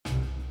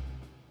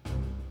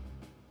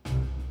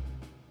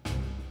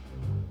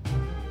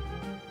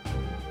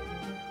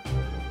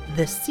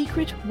The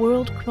Secret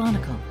World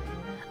Chronicle,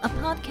 a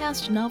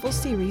podcast novel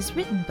series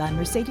written by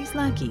Mercedes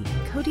Lackey,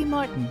 Cody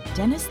Martin,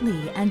 Dennis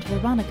Lee, and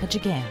Veronica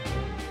Giguere.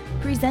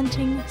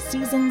 Presenting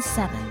Season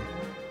 7,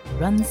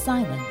 Run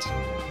Silent,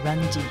 Run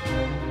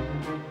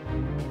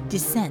Deep.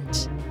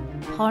 Descent,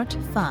 Part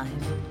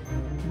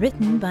 5.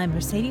 Written by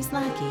Mercedes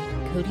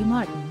Lackey, Cody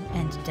Martin,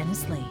 and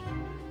Dennis Lee.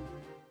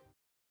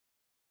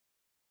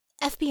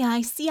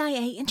 FBI,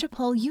 CIA,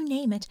 Interpol, you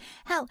name it.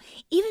 Hell,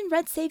 even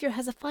Red Savior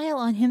has a file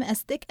on him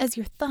as thick as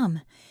your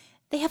thumb.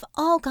 They have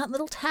all got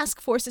little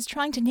task forces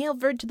trying to nail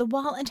Verd to the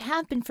wall and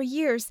have been for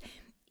years.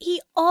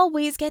 He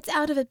always gets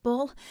out of it,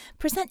 Bull.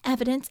 Present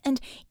evidence, and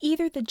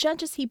either the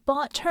judges he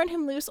bought turn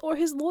him loose or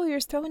his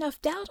lawyers throw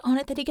enough doubt on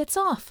it that he gets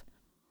off.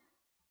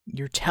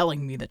 You're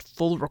telling me that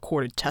full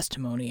recorded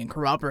testimony and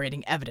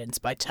corroborating evidence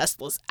by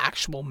Tesla's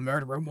actual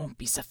murderer won't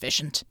be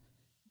sufficient?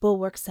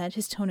 Bulwark said,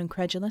 his tone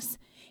incredulous.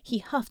 He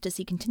huffed as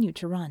he continued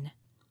to run.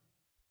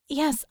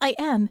 Yes, I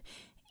am.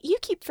 You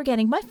keep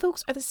forgetting my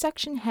folks are the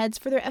section heads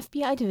for their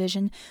FBI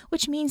division,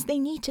 which means they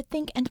need to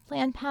think and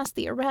plan past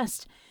the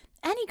arrest.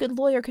 Any good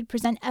lawyer could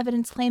present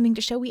evidence claiming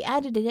to show we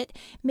edited it,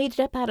 made it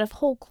up out of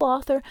whole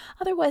cloth, or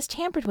otherwise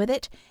tampered with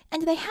it,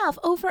 and they have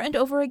over and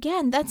over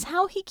again. That's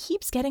how he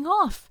keeps getting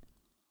off.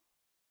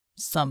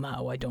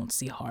 Somehow I don't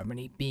see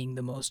Harmony being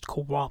the most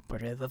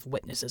cooperative of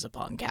witnesses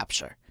upon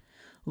capture.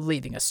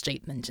 Leaving a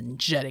statement and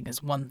jetting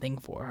is one thing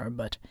for her,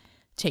 but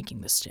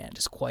taking the stand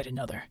is quite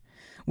another.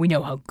 We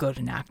know how good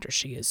an actor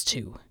she is,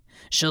 too.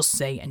 She'll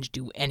say and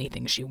do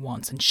anything she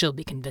wants, and she'll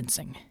be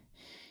convincing.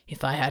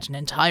 If I had an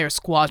entire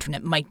squadron,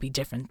 it might be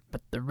different,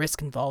 but the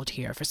risk involved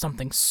here for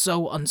something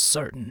so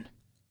uncertain.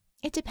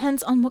 It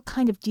depends on what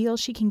kind of deal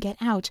she can get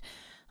out.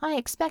 I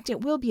expect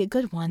it will be a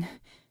good one.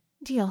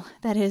 Deal,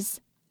 that is.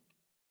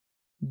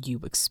 You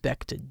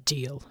expect a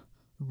deal?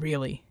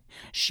 Really?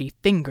 She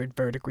fingered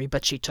Verdigris,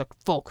 but she took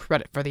full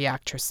credit for the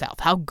act herself.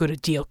 How good a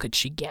deal could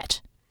she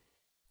get?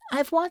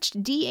 I've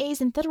watched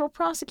DAs and federal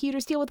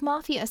prosecutors deal with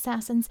mafia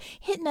assassins,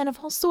 hitmen of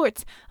all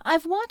sorts.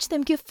 I've watched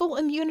them give full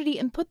immunity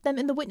and put them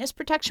in the witness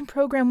protection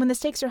program when the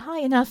stakes are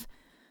high enough.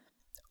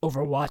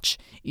 Overwatch,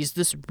 is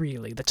this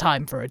really the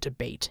time for a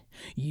debate?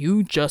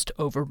 You just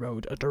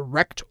overrode a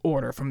direct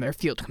order from their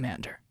field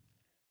commander.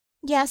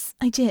 Yes,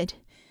 I did.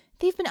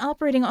 They've been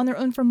operating on their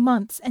own for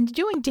months and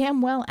doing damn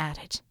well at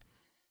it.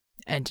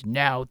 And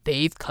now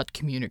they've cut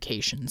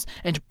communications,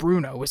 and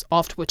Bruno is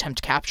off to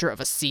attempt capture of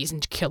a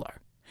seasoned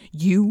killer.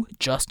 You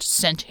just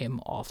sent him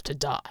off to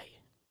die.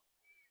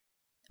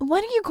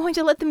 When are you going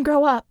to let them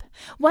grow up?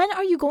 When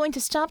are you going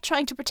to stop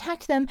trying to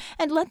protect them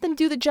and let them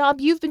do the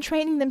job you've been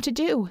training them to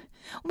do?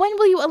 When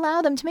will you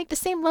allow them to make the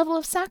same level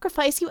of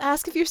sacrifice you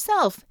ask of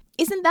yourself?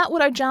 Isn't that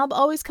what our job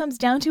always comes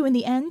down to in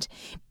the end?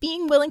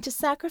 Being willing to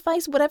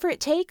sacrifice whatever it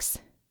takes?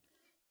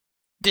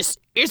 This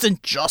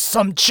isn't just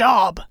some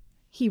job!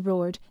 He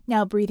roared,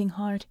 now breathing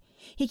hard.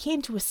 He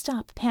came to a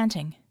stop,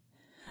 panting.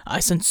 I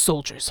send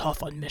soldiers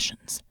off on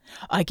missions.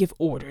 I give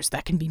orders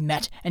that can be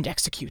met and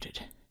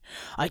executed.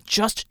 I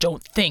just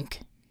don't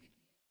think...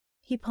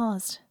 He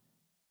paused.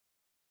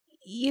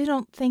 You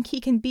don't think he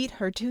can beat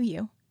her, do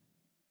you?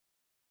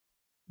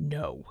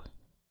 No,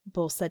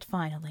 Bull said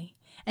finally,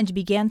 and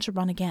began to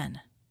run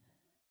again.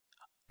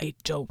 I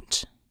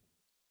don't.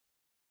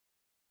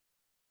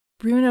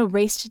 Bruno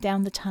raced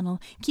down the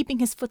tunnel, keeping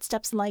his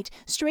footsteps light,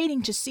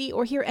 straining to see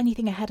or hear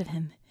anything ahead of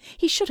him.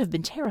 He should have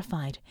been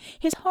terrified.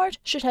 His heart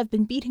should have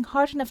been beating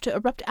hard enough to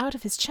erupt out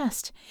of his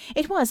chest.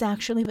 It was,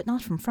 actually, but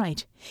not from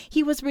fright.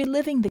 He was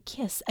reliving the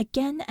kiss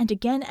again and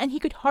again, and he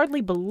could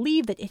hardly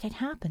believe that it had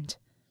happened.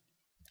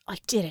 I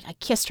did it. I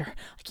kissed her.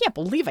 I can't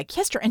believe I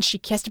kissed her, and she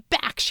kissed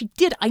back. She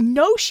did. I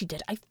know she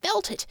did. I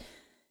felt it.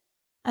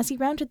 As he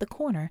rounded the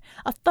corner,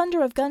 a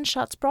thunder of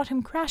gunshots brought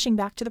him crashing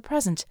back to the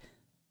present.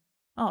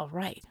 All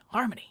right,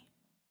 Harmony.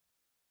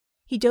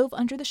 He dove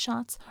under the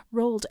shots,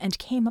 rolled, and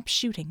came up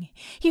shooting.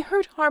 He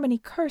heard Harmony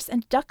curse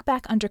and duck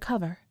back under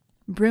cover.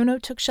 Bruno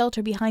took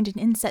shelter behind an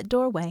inset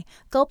doorway,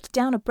 gulped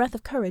down a breath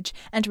of courage,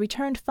 and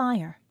returned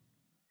fire.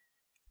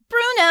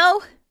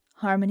 Bruno!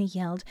 Harmony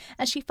yelled,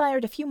 as she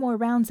fired a few more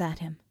rounds at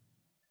him.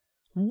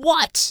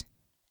 What?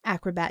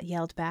 Acrobat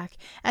yelled back,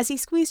 as he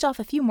squeezed off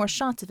a few more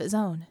shots of his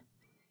own.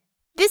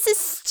 This is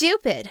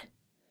stupid!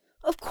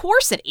 Of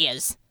course it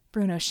is,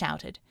 Bruno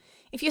shouted.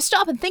 If you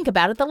stop and think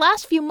about it, the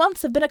last few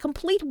months have been a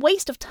complete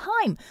waste of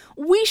time.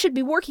 We should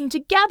be working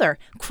together.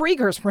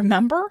 Kriegers,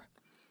 remember?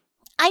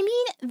 I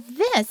mean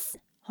this,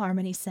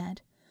 Harmony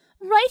said.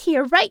 Right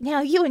here, right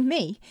now, you and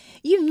me.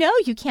 You know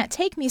you can't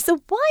take me,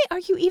 so why are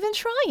you even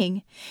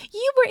trying?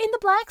 You were in the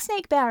Black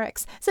Snake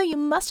barracks, so you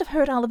must have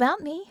heard all about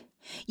me.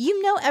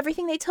 You know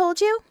everything they told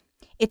you?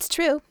 It's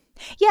true.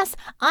 Yes,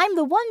 I'm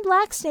the one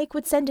Black Snake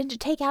would send in to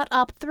take out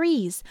Op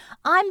 3s.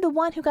 I'm the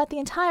one who got the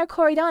entire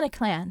Corridana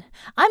clan.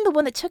 I'm the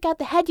one that took out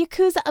the head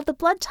Yakuza of the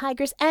Blood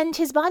Tigers and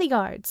his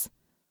bodyguards.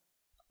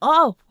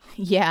 Oh,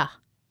 yeah,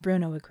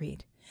 Bruno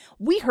agreed.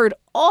 We heard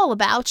all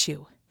about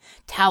you.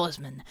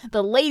 Talisman,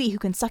 the lady who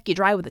can suck you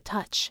dry with a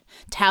touch.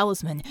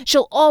 Talisman,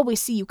 she'll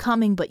always see you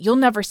coming, but you'll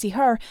never see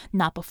her,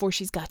 not before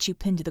she's got you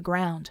pinned to the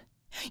ground.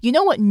 You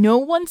know what no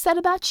one said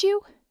about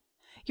you?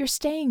 Your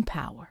staying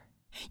power.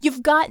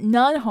 You've got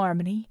none,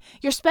 Harmony.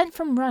 You're spent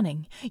from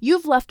running.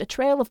 You've left a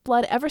trail of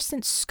blood ever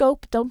since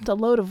Scope dumped a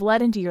load of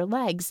lead into your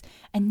legs.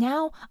 And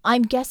now,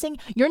 I'm guessing,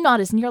 you're not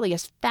as nearly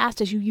as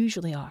fast as you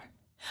usually are.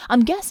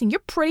 I'm guessing you're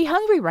pretty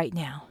hungry right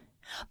now.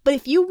 But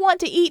if you want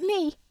to eat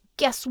me,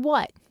 guess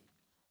what?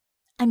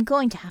 I'm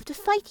going to have to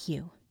fight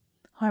you,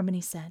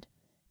 Harmony said.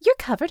 You're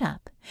covered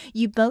up.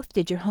 You both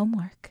did your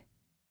homework.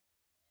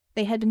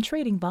 They had been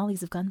trading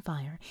volleys of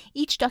gunfire,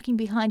 each ducking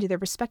behind their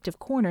respective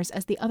corners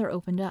as the other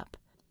opened up.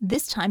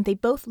 This time they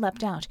both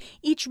leapt out,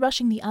 each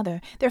rushing the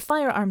other, their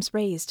firearms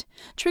raised.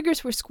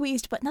 Triggers were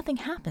squeezed, but nothing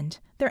happened.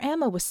 Their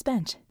ammo was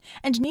spent,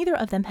 and neither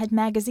of them had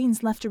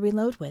magazines left to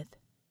reload with.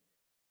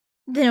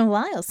 Been a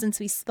while since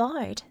we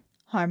sparred,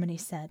 Harmony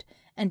said,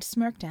 and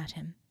smirked at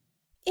him.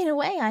 In a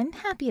way, I'm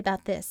happy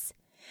about this.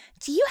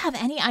 Do you have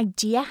any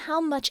idea how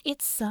much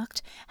it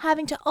sucked,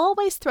 having to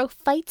always throw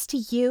fights to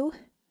you?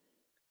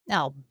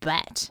 I'll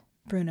bet,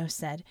 Bruno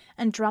said,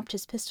 and dropped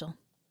his pistol.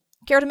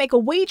 Care to make a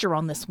wager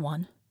on this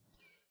one?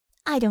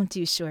 I don't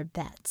do sure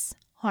bets,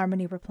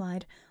 Harmony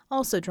replied,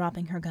 also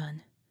dropping her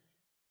gun.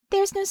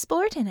 There's no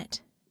sport in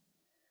it.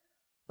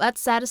 That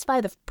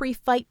satisfy the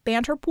pre-fight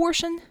banter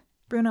portion?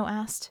 Bruno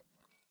asked.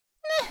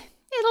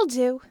 It'll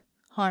do,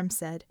 Harm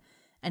said,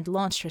 and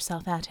launched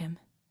herself at him.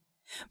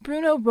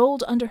 Bruno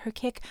rolled under her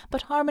kick,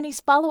 but Harmony's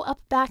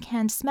follow-up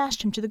backhand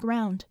smashed him to the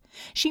ground.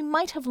 She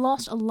might have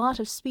lost a lot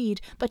of speed,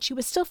 but she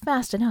was still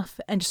fast enough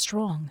and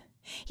strong.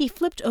 He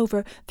flipped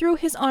over, threw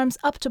his arms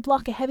up to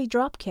block a heavy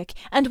drop kick,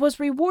 and was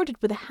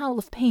rewarded with a howl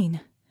of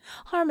pain.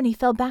 Harmony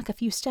fell back a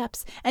few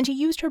steps, and he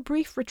used her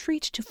brief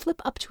retreat to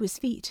flip up to his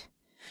feet.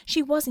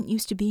 She wasn't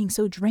used to being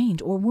so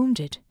drained or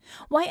wounded.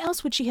 Why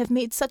else would she have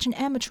made such an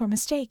amateur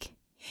mistake?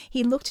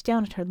 He looked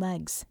down at her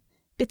legs.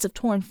 Bits of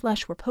torn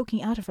flesh were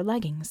poking out of her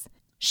leggings.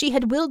 She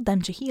had willed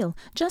them to heal,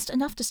 just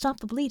enough to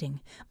stop the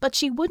bleeding, but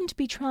she wouldn't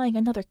be trying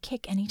another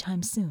kick any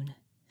time soon.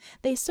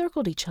 They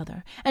circled each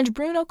other, and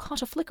Bruno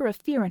caught a flicker of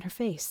fear in her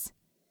face.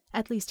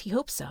 At least he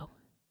hoped so.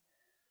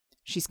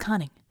 She's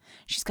cunning.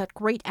 She's got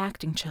great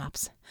acting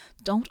chops.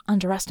 Don't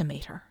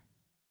underestimate her.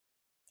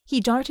 He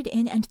darted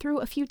in and threw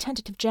a few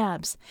tentative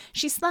jabs.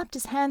 She slapped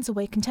his hands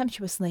away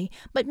contemptuously,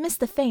 but missed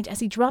the feint as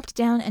he dropped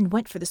down and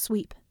went for the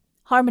sweep.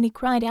 Harmony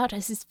cried out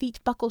as his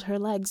feet buckled her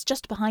legs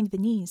just behind the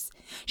knees.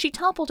 She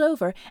toppled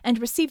over and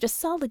received a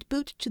solid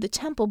boot to the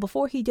temple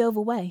before he dove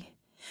away.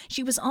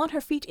 She was on her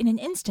feet in an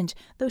instant,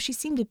 though she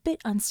seemed a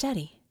bit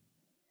unsteady.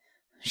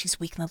 She's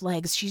weak in the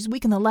legs. She's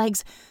weak in the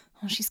legs.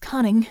 Oh, she's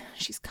cunning.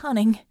 She's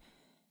cunning.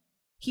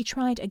 He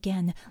tried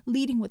again,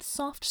 leading with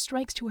soft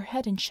strikes to her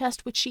head and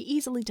chest, which she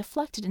easily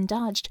deflected and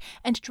dodged,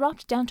 and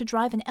dropped down to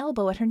drive an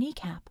elbow at her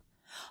kneecap.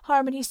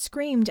 Harmony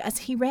screamed as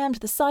he rammed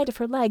the side of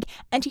her leg,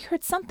 and he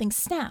heard something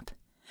snap.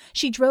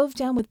 She drove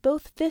down with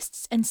both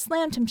fists and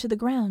slammed him to the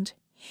ground.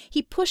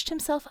 He pushed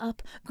himself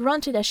up,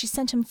 grunted as she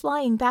sent him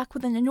flying back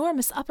with an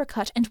enormous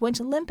uppercut, and went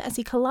limp as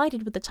he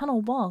collided with the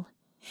tunnel wall.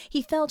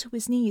 He fell to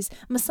his knees,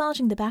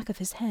 massaging the back of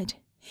his head.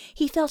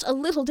 He felt a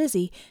little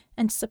dizzy,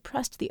 and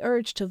suppressed the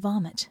urge to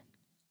vomit.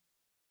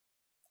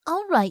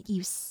 All right,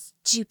 you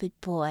stupid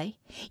boy.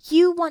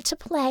 You want to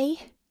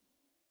play?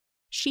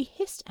 She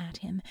hissed at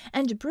him,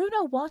 and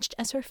Bruno watched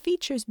as her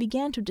features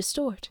began to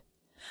distort.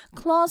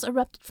 Claws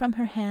erupted from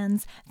her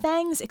hands,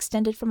 fangs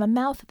extended from a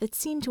mouth that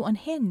seemed to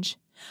unhinge.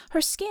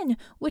 Her skin,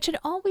 which had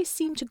always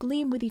seemed to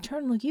gleam with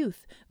eternal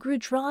youth, grew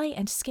dry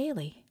and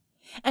scaly.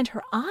 And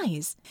her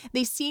eyes,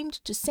 they seemed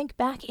to sink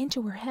back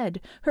into her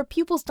head, her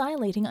pupils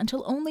dilating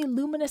until only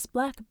luminous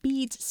black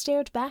beads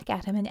stared back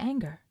at him in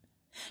anger.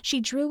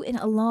 She drew in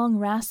a long,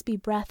 raspy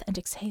breath and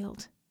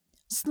exhaled.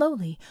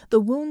 Slowly, the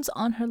wounds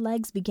on her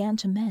legs began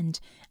to mend,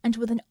 and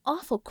with an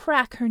awful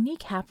crack her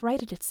kneecap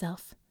righted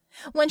itself.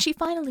 When she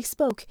finally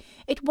spoke,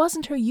 it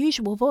wasn't her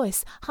usual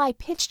voice,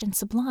 high-pitched and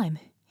sublime.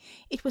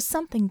 It was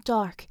something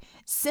dark,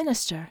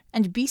 sinister,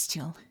 and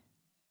bestial.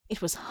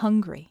 It was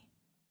hungry.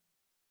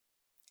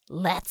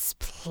 "Let's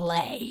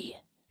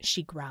play,"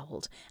 she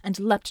growled, and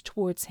leapt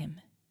towards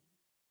him.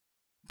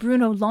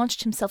 Bruno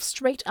launched himself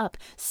straight up,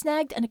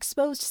 snagged an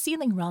exposed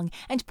ceiling rung,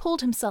 and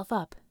pulled himself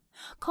up.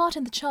 Caught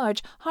in the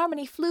charge,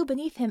 Harmony flew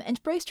beneath him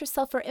and braced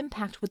herself for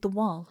impact with the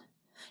wall.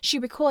 She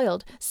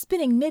recoiled,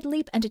 spinning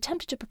mid-leap, and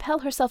attempted to propel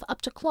herself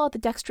up to claw the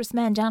dexterous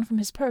man down from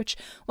his perch,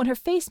 when her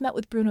face met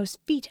with Bruno's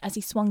feet as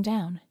he swung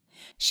down.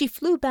 She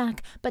flew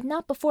back, but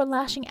not before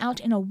lashing out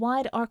in a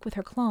wide arc with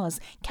her claws,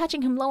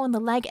 catching him low on the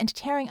leg and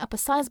tearing up a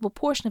sizable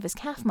portion of his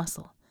calf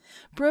muscle.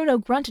 Bruno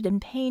grunted in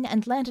pain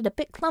and landed a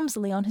bit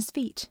clumsily on his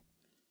feet.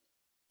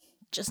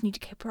 Just need to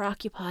keep her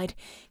occupied,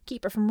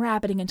 keep her from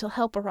rabbiting until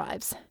help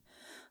arrives.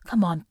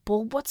 Come on,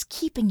 Bull, what's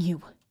keeping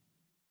you?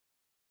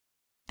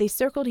 They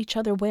circled each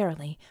other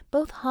warily,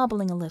 both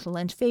hobbling a little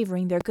and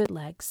favoring their good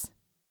legs.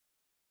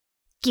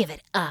 Give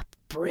it up,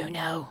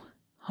 Bruno,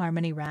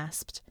 Harmony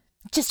rasped.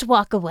 Just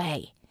walk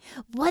away.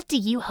 What do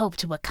you hope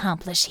to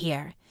accomplish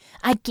here?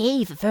 I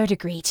gave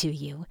Verdigris to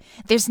you.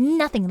 There's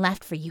nothing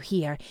left for you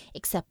here,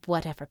 except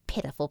whatever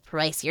pitiful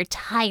price your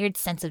tired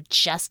sense of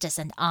justice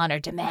and honor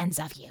demands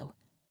of you.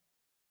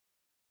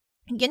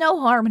 You know,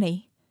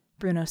 Harmony,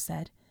 Bruno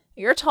said,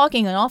 you're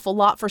talking an awful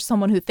lot for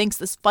someone who thinks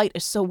this fight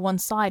is so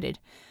one-sided.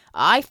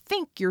 I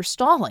think you're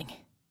stalling.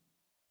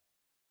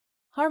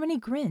 Harmony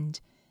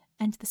grinned,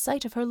 and the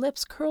sight of her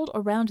lips curled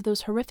around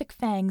those horrific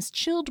fangs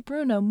chilled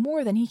Bruno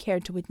more than he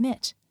cared to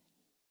admit.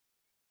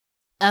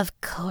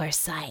 Of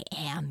course I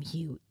am,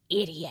 you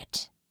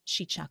idiot,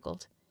 she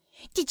chuckled.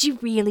 Did you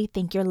really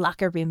think your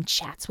locker room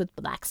chats with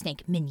Black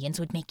Snake minions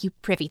would make you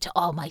privy to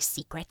all my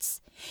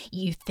secrets?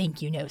 You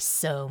think you know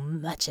so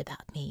much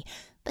about me,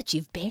 but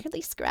you've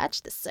barely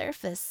scratched the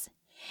surface.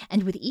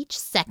 And with each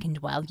second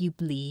while you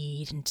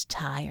bleed and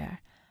tire,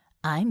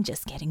 I'm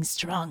just getting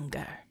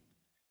stronger.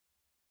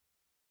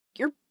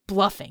 You're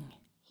bluffing,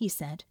 he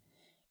said.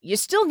 You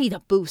still need a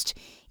boost.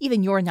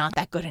 Even you're not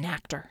that good an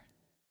actor.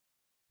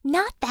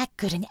 Not that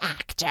good an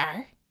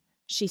actor,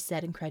 she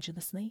said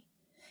incredulously.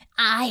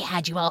 I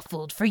had you all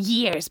fooled for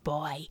years,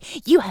 boy.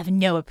 You have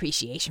no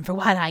appreciation for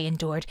what I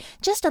endured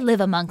just to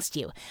live amongst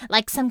you,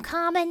 like some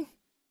common...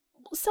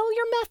 So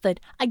your method,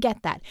 I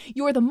get that.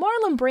 You're the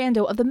Marlon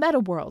Brando of the meta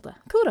world.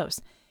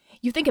 Kudos.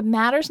 You think it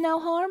matters now,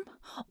 Harm?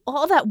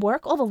 All that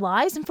work, all the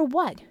lies, and for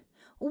what?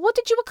 What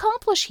did you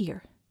accomplish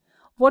here?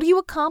 What are you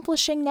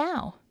accomplishing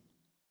now?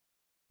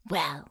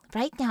 Well,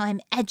 right now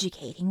I'm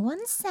educating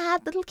one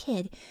sad little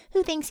kid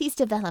who thinks he's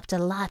developed a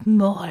lot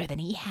more than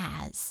he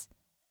has.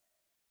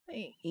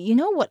 You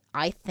know what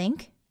I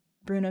think?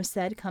 Bruno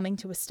said, coming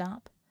to a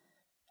stop.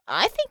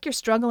 I think you're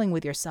struggling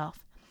with yourself.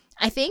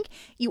 I think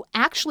you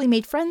actually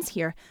made friends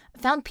here,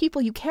 found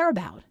people you care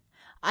about.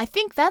 I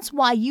think that's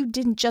why you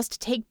didn't just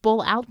take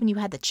Bull out when you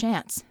had the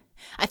chance.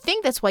 I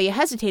think that's why you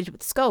hesitated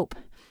with Scope.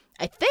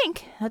 I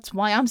think that's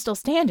why I'm still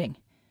standing.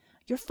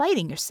 You're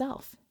fighting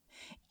yourself.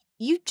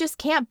 You just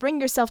can't bring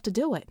yourself to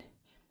do it.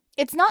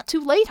 It's not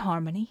too late,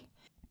 Harmony.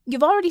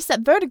 You've already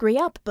set Verdigris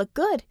up, but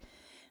good.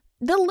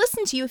 They'll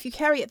listen to you if you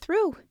carry it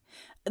through.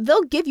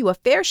 They'll give you a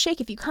fair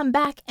shake if you come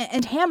back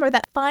and hammer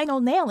that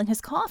final nail in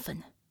his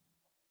coffin.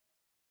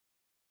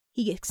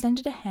 He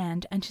extended a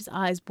hand, and his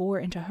eyes bore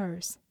into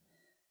hers.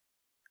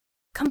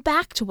 Come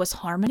back to us,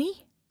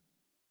 Harmony.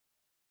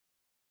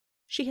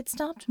 She had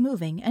stopped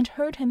moving and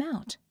heard him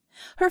out.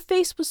 Her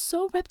face was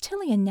so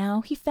reptilian now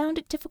he found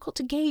it difficult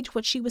to gauge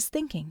what she was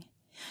thinking.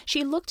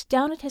 She looked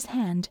down at his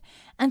hand,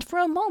 and for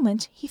a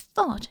moment he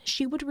thought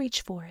she would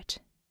reach for it.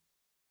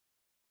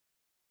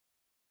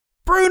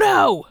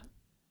 Bruno!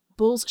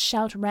 Bull's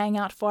shout rang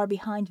out far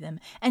behind them,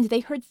 and they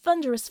heard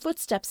thunderous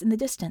footsteps in the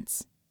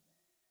distance.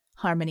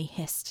 Harmony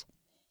hissed.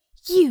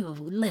 You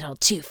little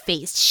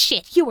two-faced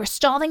shit, you were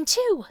stalling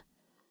too!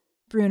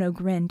 Bruno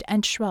grinned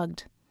and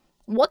shrugged.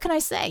 What can I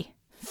say?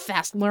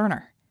 Fast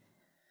learner.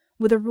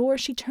 With a roar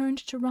she turned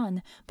to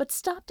run, but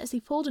stopped as he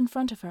pulled in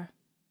front of her.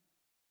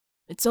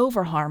 It's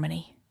over,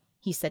 Harmony,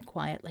 he said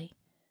quietly.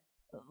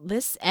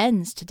 This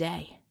ends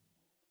today.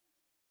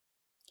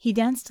 He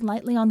danced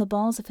lightly on the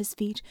balls of his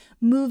feet,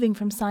 moving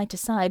from side to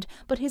side,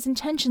 but his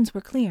intentions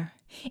were clear.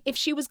 If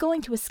she was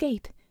going to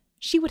escape,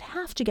 she would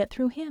have to get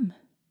through him.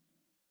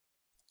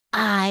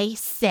 I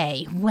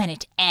say when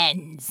it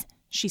ends,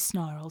 she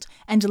snarled,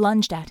 and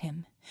lunged at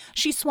him.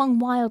 She swung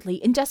wildly,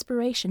 in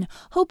desperation,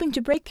 hoping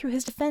to break through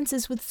his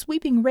defenses with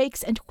sweeping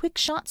rakes and quick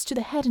shots to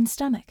the head and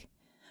stomach.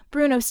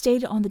 Bruno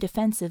stayed on the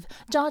defensive,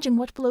 dodging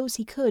what blows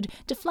he could,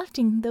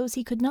 deflecting those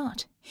he could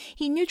not.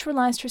 He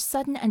neutralized her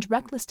sudden and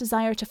reckless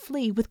desire to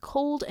flee with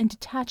cold and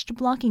detached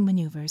blocking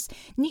maneuvers,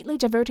 neatly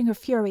diverting her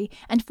fury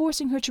and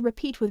forcing her to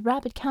repeat with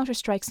rapid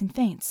counterstrikes and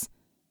feints.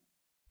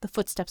 The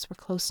footsteps were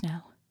close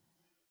now.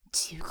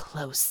 Too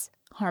close,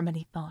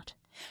 Harmony thought.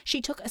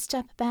 She took a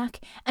step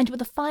back, and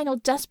with a final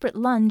desperate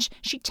lunge,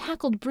 she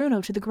tackled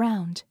Bruno to the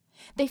ground.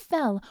 They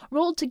fell,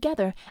 rolled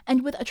together,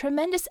 and with a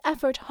tremendous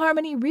effort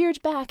Harmony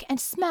reared back and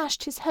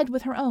smashed his head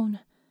with her own.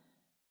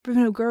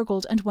 Bruno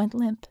gurgled and went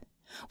limp.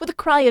 With a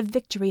cry of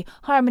victory,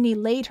 Harmony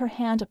laid her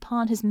hand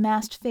upon his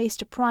masked face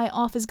to pry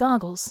off his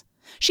goggles.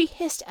 She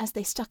hissed as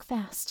they stuck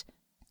fast.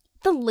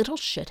 The little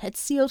shit had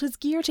sealed his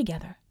gear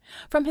together.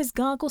 From his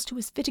goggles to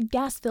his fitted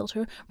gas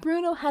filter,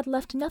 Bruno had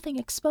left nothing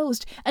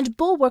exposed, and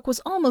Bulwark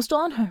was almost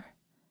on her.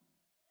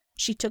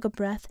 She took a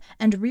breath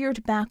and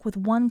reared back with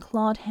one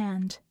clawed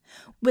hand.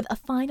 With a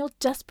final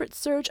desperate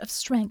surge of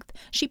strength,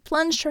 she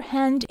plunged her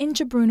hand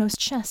into Bruno's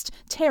chest,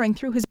 tearing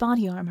through his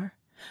body armor.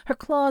 Her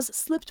claws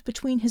slipped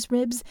between his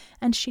ribs,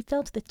 and she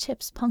felt the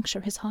tips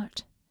puncture his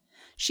heart.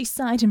 She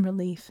sighed in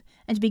relief,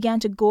 and began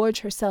to gorge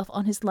herself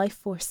on his life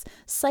force,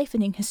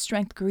 siphoning his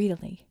strength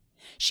greedily.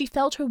 She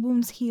felt her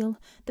wounds heal,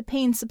 the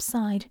pain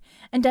subside,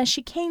 and as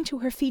she came to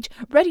her feet,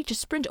 ready to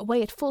sprint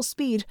away at full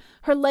speed,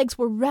 her legs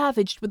were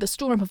ravaged with a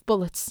storm of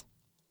bullets.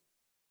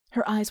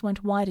 Her eyes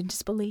went wide in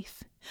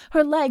disbelief.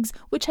 Her legs,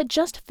 which had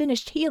just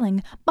finished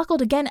healing,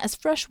 buckled again as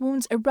fresh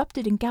wounds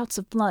erupted in gouts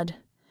of blood.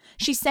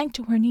 She sank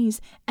to her knees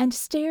and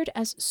stared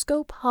as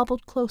Scope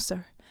hobbled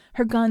closer,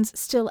 her guns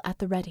still at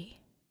the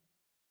ready.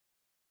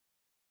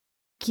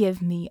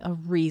 Give me a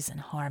reason,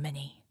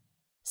 Harmony,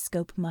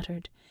 Scope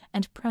muttered,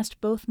 and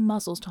pressed both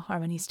muzzles to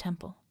Harmony's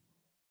temple.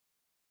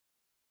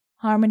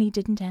 Harmony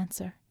didn't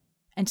answer,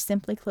 and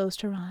simply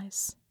closed her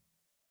eyes.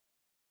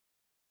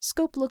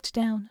 Scope looked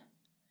down.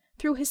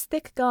 Through his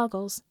thick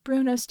goggles,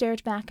 Bruno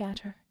stared back at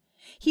her.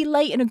 He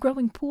lay in a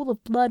growing pool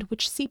of blood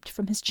which seeped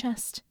from his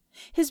chest.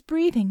 His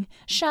breathing,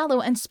 shallow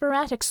and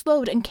sporadic,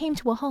 slowed and came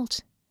to a halt.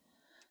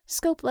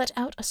 Scope let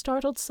out a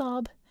startled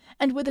sob,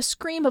 and with a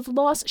scream of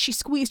loss she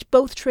squeezed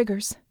both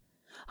triggers.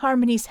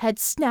 Harmony's head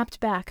snapped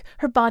back,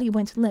 her body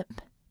went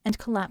limp, and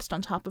collapsed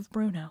on top of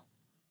Bruno.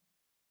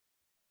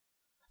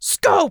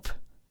 "Scope!"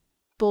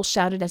 Bull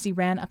shouted as he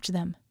ran up to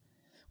them.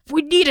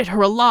 "We needed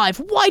her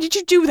alive! Why did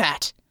you do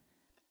that?"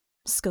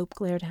 Scope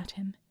glared at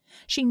him.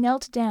 She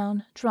knelt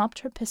down, dropped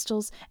her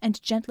pistols,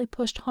 and gently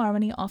pushed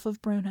Harmony off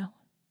of Bruno.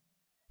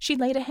 She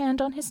laid a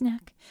hand on his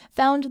neck,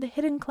 found the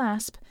hidden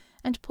clasp,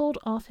 and pulled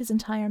off his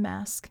entire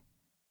mask.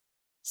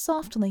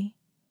 Softly,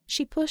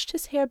 she pushed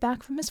his hair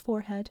back from his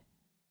forehead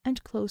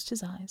and closed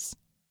his eyes.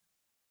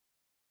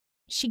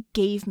 "She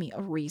gave me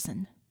a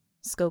reason,"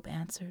 Scope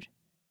answered.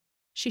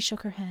 She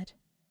shook her head.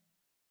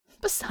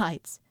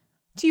 "Besides,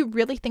 do you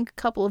really think a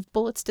couple of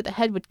bullets to the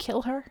head would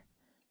kill her?"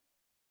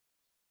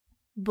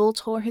 Bull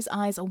tore his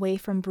eyes away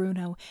from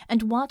Bruno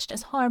and watched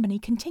as Harmony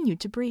continued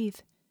to breathe.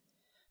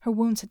 Her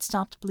wounds had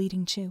stopped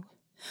bleeding too.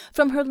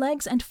 From her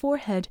legs and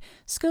forehead,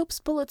 Scope's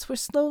bullets were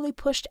slowly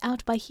pushed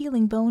out by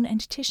healing bone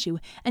and tissue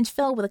and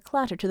fell with a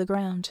clatter to the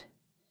ground.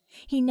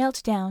 He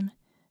knelt down,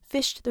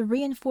 fished the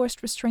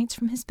reinforced restraints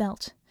from his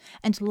belt,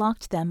 and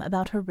locked them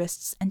about her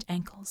wrists and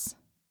ankles.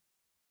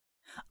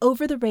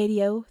 Over the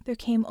radio, there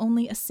came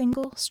only a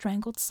single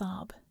strangled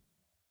sob.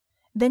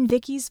 Then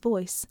Vicky's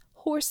voice,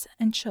 hoarse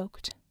and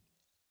choked.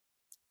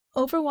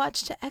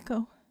 "Overwatch to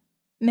Echo.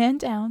 Man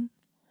down.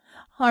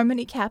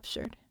 Harmony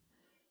captured.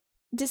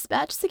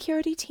 Dispatch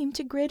security team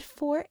to grid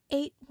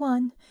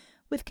 481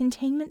 with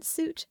containment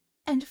suit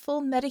and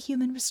full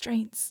metahuman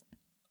restraints."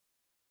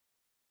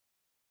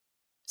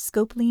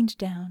 Scope leaned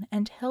down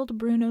and held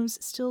Bruno's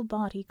still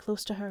body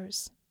close to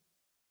hers.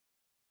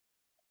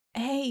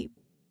 "Hey,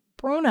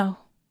 Bruno,"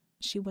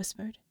 she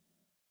whispered.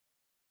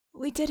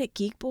 "We did it,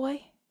 geek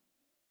boy.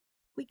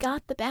 We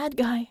got the bad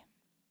guy."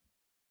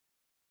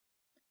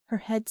 Her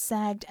head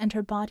sagged and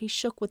her body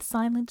shook with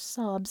silent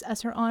sobs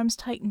as her arms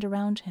tightened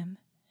around him.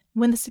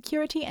 When the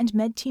security and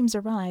med teams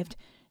arrived,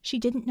 she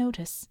didn't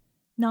notice,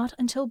 not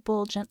until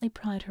Bull gently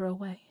pried her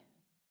away.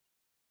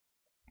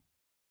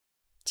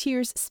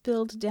 Tears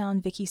spilled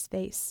down Vicky's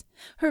face.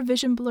 Her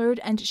vision blurred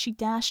and she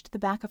dashed the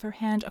back of her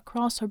hand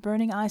across her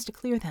burning eyes to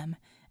clear them,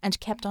 and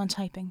kept on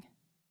typing.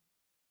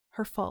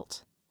 Her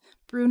fault.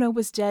 Bruno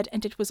was dead,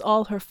 and it was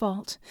all her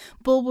fault.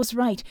 Bull was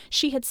right.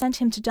 She had sent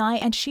him to die,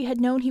 and she had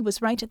known he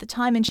was right at the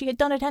time, and she had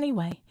done it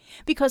anyway,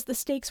 because the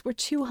stakes were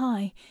too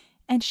high,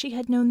 and she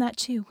had known that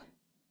too.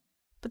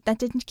 But that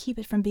didn't keep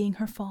it from being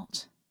her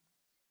fault.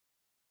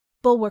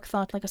 Bulwark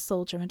thought like a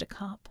soldier and a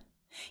cop.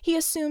 He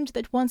assumed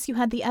that once you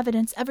had the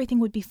evidence, everything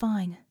would be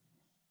fine.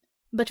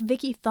 But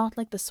Vicky thought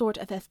like the sort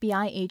of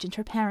FBI agent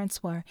her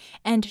parents were,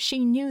 and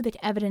she knew that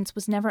evidence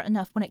was never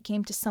enough when it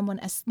came to someone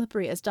as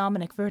slippery as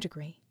Dominic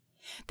Verdigris.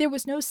 There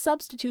was no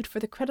substitute for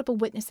the credible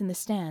witness in the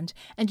stand,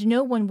 and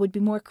no one would be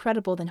more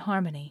credible than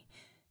Harmony,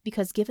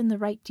 because given the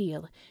right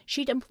deal,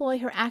 she'd employ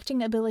her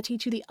acting ability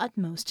to the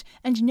utmost,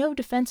 and no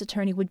defense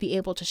attorney would be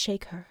able to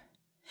shake her.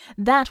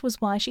 That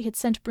was why she had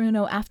sent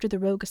Bruno after the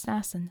rogue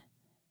assassin,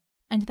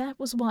 and that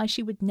was why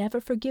she would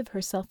never forgive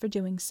herself for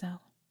doing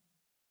so.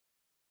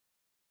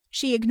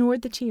 She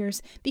ignored the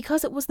tears,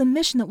 because it was the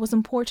mission that was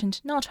important,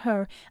 not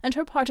her, and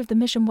her part of the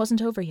mission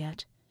wasn't over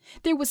yet.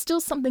 There was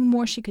still something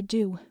more she could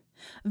do.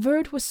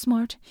 Verd was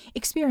smart,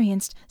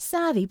 experienced,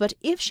 savvy, but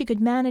if she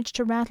could manage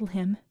to rattle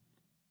him...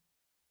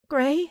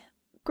 "Gray,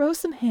 grow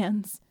some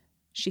hands,"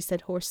 she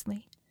said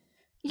hoarsely.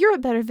 "You're a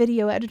better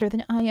video editor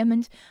than I am,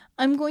 and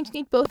I'm going to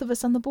need both of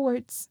us on the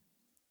boards."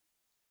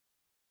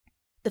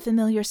 The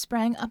familiar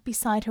sprang up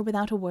beside her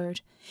without a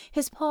word.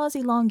 His paws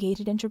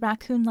elongated into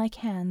raccoon-like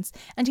hands,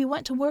 and he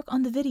went to work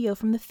on the video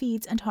from the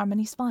feeds and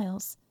Harmony's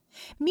files.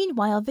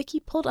 Meanwhile,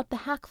 Vicky pulled up the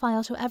hack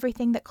file to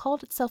everything that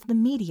called itself the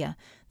media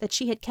that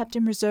she had kept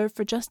in reserve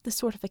for just this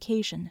sort of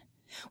occasion.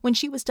 When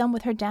she was done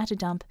with her data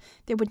dump,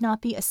 there would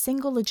not be a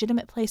single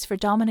legitimate place for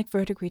Dominic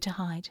Verdigris to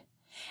hide.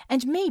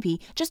 And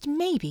maybe, just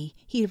maybe,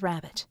 he'd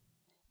rabbit.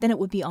 Then it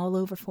would be all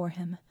over for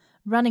him.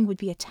 Running would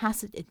be a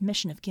tacit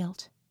admission of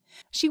guilt.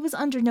 She was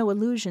under no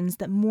illusions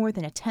that more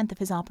than 1/10 of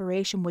his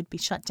operation would be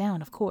shut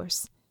down, of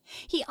course.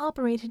 He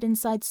operated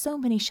inside so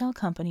many shell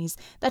companies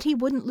that he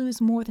wouldn't lose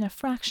more than a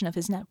fraction of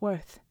his net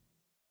worth.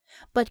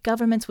 But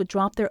governments would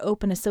drop their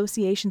open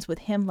associations with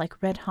him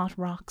like red-hot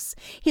rocks.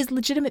 His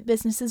legitimate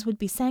businesses would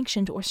be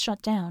sanctioned or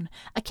shut down.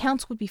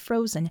 Accounts would be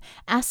frozen,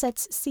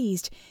 assets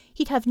seized.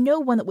 He'd have no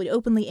one that would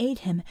openly aid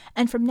him,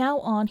 and from now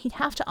on he'd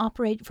have to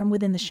operate from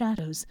within the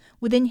shadows,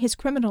 within his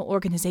criminal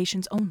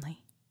organizations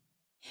only.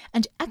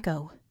 And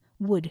Echo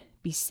would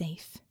be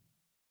safe.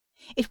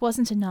 It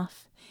wasn't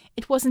enough.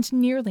 It wasn't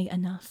nearly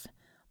enough,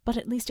 but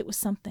at least it was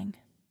something.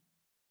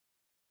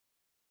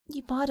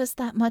 "You bought us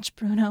that much,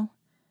 Bruno.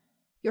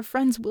 Your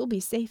friends will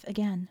be safe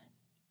again."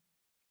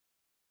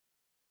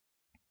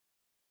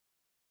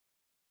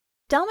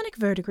 Dominic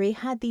Verdigris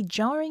had the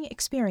jarring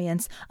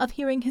experience of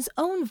hearing his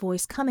own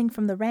voice coming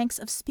from the ranks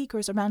of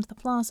speakers around the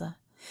plaza,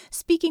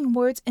 speaking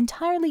words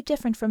entirely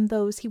different from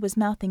those he was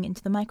mouthing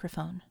into the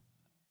microphone.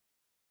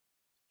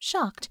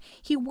 Shocked,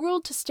 he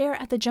whirled to stare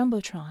at the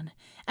Jumbotron,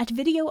 at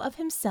video of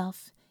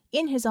himself,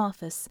 in his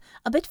office,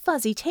 a bit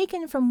fuzzy,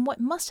 taken from what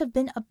must have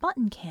been a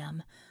button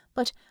cam,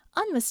 but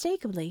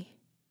unmistakably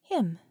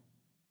him.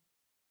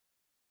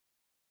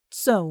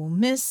 So,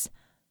 Miss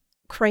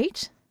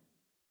Crate?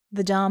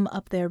 The dame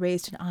up there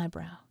raised an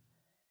eyebrow.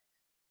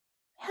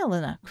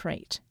 Helena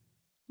Crate.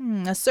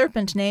 A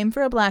serpent name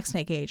for a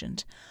blacksnake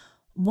agent.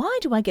 Why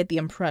do I get the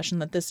impression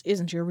that this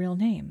isn't your real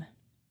name?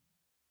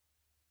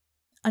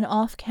 An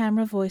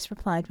off-camera voice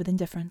replied with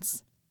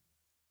indifference.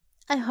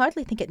 I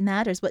hardly think it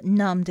matters what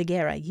nom de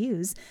guerre I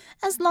use,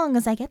 as long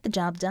as I get the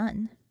job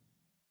done.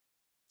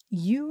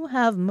 You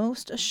have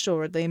most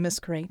assuredly, Miss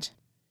Crate,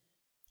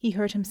 he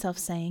heard himself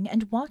saying,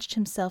 and watched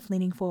himself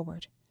leaning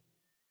forward.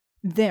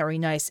 Very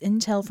nice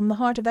intel from the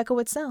heart of Echo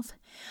itself.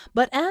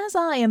 But as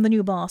I am the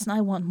new boss, and I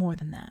want more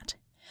than that.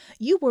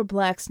 You were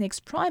Blacksnake's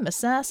prime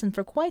assassin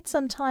for quite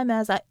some time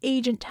as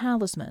Agent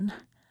Talisman.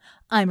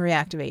 I'm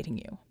reactivating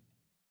you.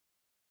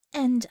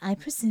 And I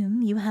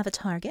presume you have a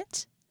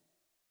target?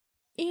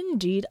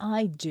 Indeed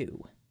I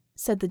do,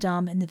 said the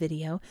dame in the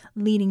video,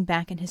 leaning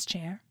back in his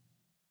chair.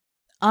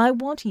 I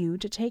want you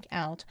to take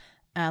out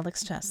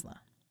Alex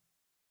Tesla.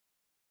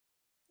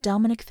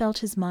 Dominic felt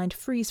his mind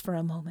freeze for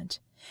a moment.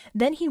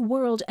 Then he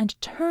whirled and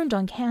turned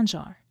on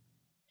Kanjar.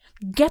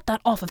 Get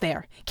that off of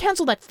there!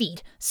 Cancel that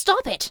feed!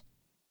 Stop it!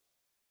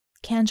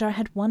 Kanjar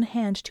had one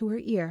hand to her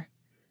ear.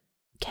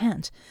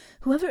 Can't.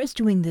 Whoever is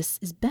doing this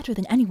is better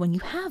than anyone you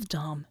have,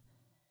 Dom.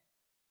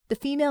 The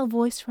female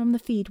voice from the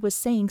feed was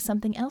saying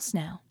something else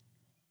now.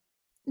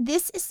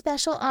 This is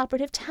Special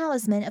Operative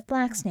Talisman of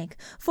Blacksnake,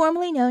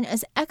 formerly known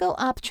as Echo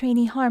Op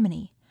Trainee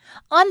Harmony.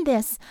 On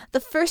this, the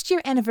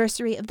first-year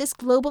anniversary of this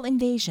global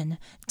invasion,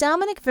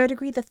 Dominic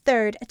Verdigris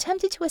III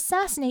attempted to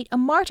assassinate a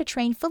martyr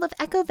train full of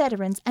Echo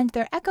veterans and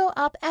their Echo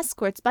Op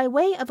escorts by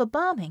way of a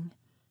bombing.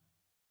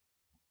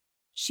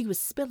 She was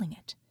spilling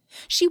it.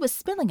 She was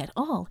spilling it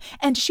all,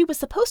 and she was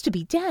supposed to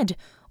be dead.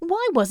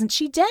 Why wasn't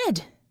she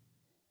dead?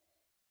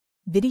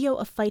 Video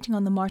of fighting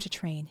on the martyr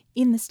train,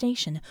 in the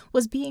station,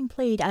 was being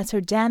played as her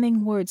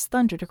damning words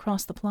thundered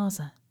across the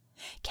plaza.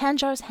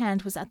 Kanjar's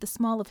hand was at the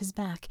small of his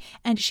back,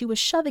 and she was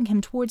shoving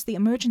him towards the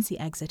emergency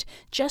exit,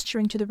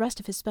 gesturing to the rest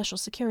of his special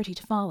security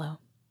to follow.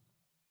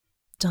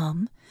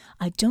 Dom,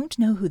 I don't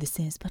know who this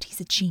is, but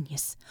he's a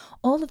genius.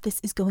 All of this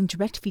is going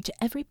direct feed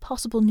to every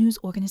possible news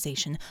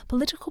organization,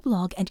 political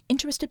blog, and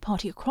interested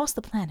party across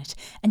the planet,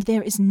 and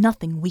there is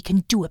nothing we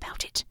can do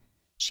about it,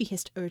 she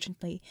hissed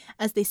urgently,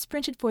 as they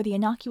sprinted for the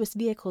innocuous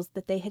vehicles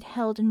that they had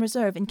held in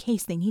reserve in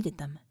case they needed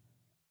them.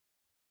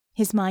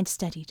 His mind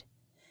steadied.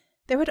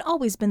 There had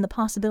always been the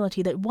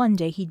possibility that one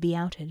day he'd be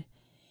outed.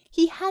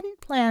 He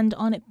hadn't planned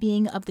on it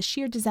being of the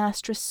sheer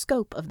disastrous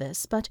scope of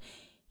this, but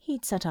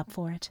he'd set up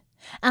for it.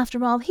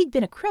 After all, he'd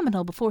been a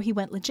criminal before he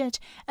went legit,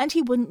 and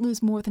he wouldn't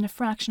lose more than a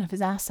fraction of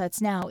his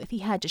assets now if he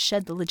had to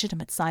shed the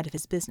legitimate side of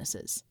his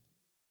businesses.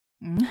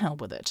 Hell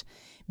with it.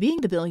 Being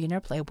the billionaire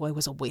playboy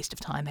was a waste of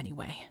time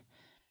anyway.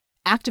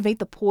 Activate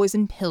the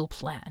poison pill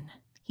plan,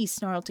 he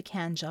snarled to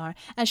Kanjar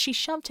as she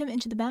shoved him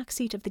into the back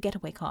seat of the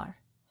getaway car.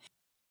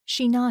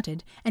 She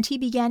nodded, and he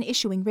began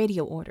issuing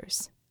radio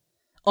orders.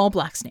 All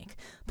Blacksnake.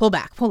 Pull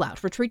back, pull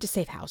out, retreat to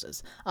safe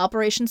houses.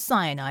 Operation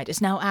Cyanide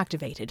is now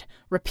activated.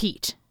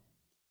 Repeat.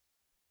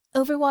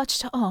 Overwatch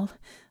to all.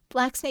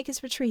 Blacksnake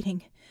is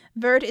retreating.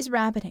 Verd is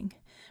rabbiting.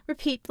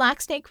 Repeat,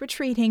 Blacksnake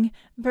retreating.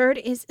 Verd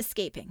is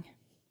escaping.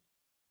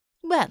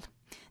 Well,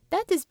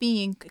 that is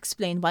being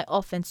explained by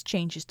offense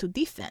changes to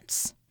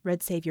defense,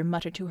 Red Savior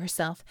muttered to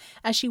herself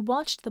as she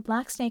watched the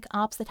Blacksnake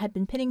ops that had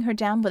been pinning her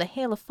down with a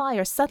hail of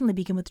fire suddenly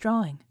begin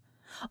withdrawing.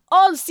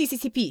 All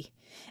CCCP!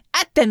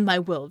 Attend, my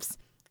wolves!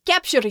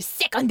 Capture is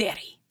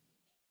secondary!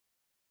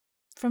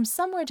 From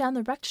somewhere down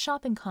the wrecked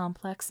shopping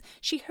complex,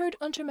 she heard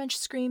Untermensch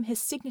scream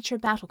his signature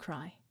battle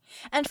cry.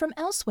 And from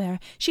elsewhere,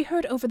 she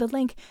heard over the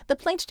link the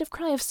plaintive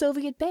cry of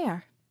Soviet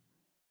Bear.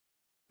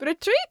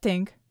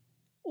 Retreating?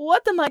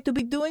 What am I to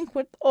be doing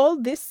with all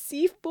this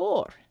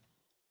C4?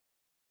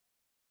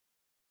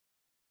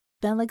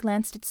 Bella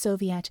glanced at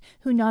Soviet,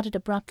 who nodded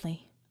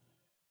abruptly.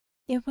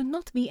 There will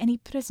not be any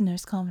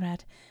prisoners,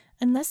 comrade,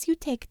 unless you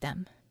take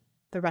them,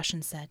 the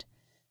Russian said.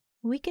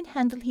 We can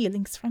handle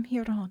healings from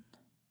here on.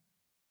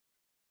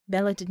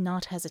 Bella did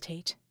not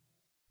hesitate.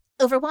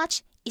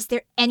 Overwatch, is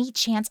there any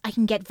chance I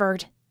can get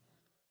Verd?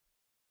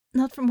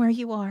 Not from where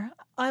you are.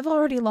 I've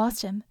already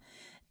lost him.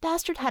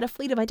 Bastard had a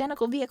fleet of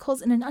identical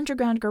vehicles in an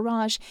underground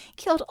garage,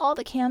 killed all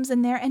the cams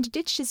in there, and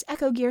ditched his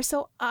echo gear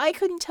so I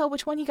couldn't tell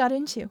which one he got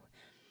into.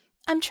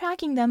 I'm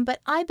tracking them, but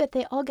I bet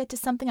they all get to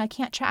something I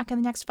can't track in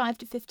the next 5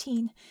 to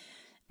 15.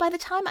 By the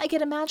time I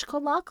get a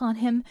magical lock on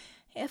him,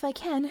 if I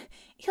can,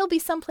 he'll be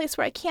someplace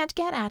where I can't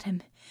get at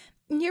him.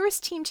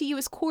 Nearest team to you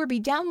is Corby,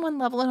 down 1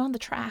 level and on the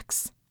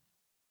tracks.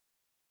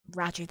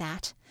 Roger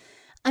that.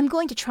 I'm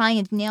going to try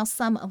and nail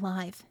some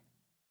alive.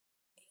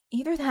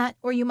 Either that,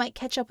 or you might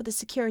catch up with the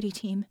security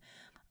team.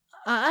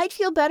 I'd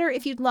feel better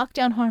if you'd lock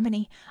down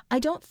Harmony. I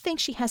don't think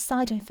she has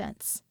side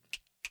defense.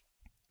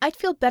 I'd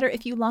feel better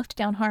if you locked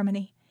down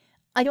Harmony.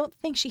 I don't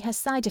think she has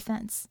side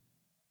defense.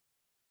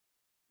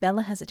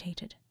 Bella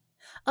hesitated.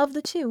 Of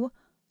the two,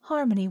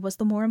 Harmony was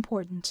the more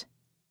important.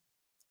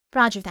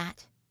 Roger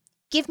that.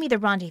 Give me the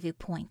rendezvous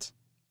point.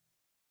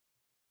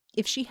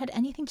 If she had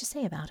anything to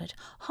say about it,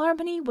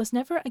 Harmony was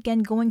never again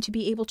going to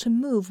be able to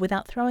move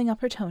without throwing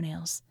up her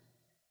toenails.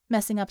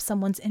 Messing up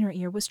someone's inner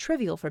ear was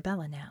trivial for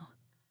Bella now.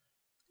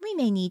 We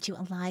may need you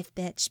alive,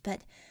 bitch,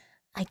 but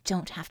I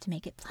don't have to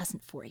make it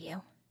pleasant for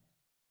you.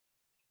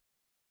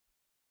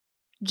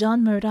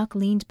 John Murdoch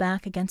leaned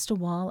back against a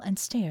wall and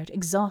stared,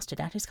 exhausted,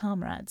 at his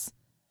comrades.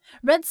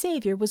 Red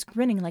Savior was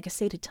grinning like a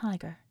sated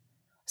tiger.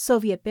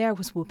 Soviet Bear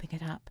was whooping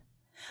it up.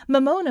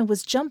 Momona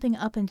was jumping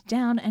up and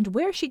down, and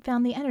where she'd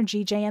found the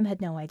energy, JM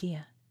had no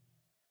idea.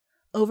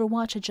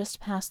 Overwatch had just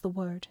passed the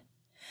word.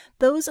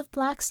 Those of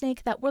Black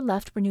Snake that were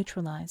left were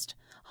neutralized.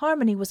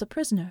 Harmony was a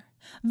prisoner.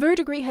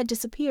 Verdigris had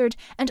disappeared,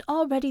 and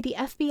already the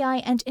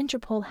FBI and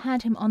Interpol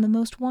had him on the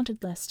most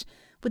wanted list,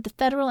 with the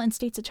federal and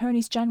states'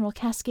 attorneys general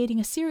cascading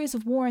a series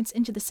of warrants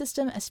into the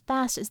system as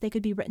fast as they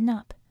could be written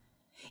up.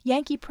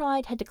 Yankee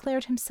Pride had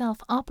declared himself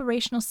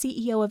operational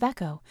CEO of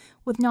Echo,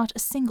 with not a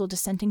single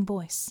dissenting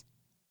voice.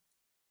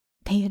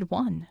 They had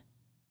won.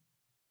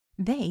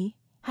 They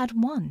had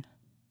won.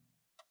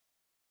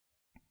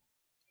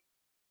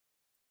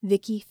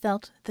 Vicky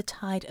felt the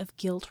tide of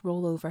guilt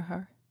roll over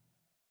her.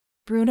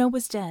 Bruno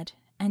was dead,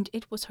 and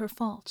it was her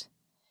fault.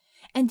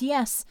 And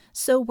yes,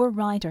 so were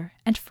Ryder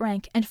and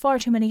Frank and far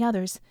too many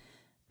others.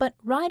 But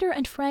Ryder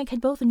and Frank had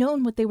both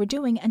known what they were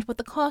doing and what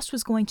the cost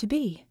was going to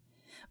be.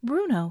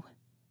 Bruno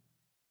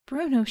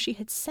she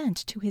had sent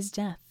to his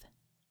death.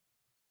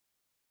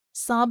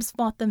 Sobs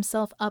fought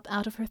themselves up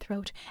out of her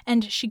throat,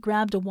 and she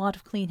grabbed a wad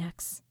of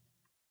Kleenex.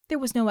 There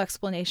was no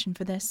explanation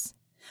for this.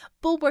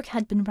 Bulwark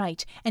had been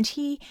right, and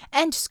he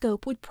and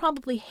Scope would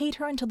probably hate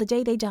her until the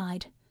day they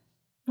died.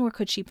 Nor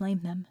could she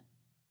blame them.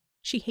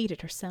 She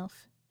hated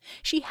herself.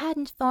 She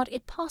hadn't thought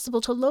it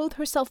possible to loathe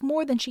herself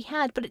more than she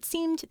had, but it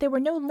seemed there were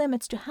no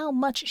limits to how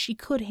much she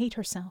could hate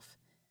herself.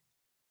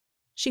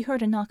 She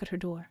heard a knock at her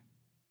door.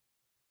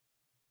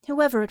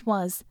 Whoever it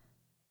was,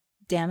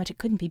 damn it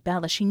couldn't be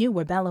Bella. She knew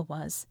where Bella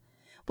was.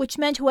 Which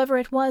meant whoever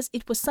it was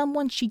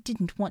someone she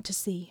didn't want to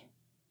see.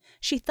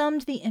 She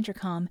thumbed the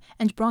intercom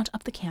and brought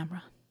up the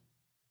camera.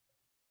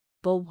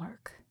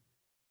 Bulwark.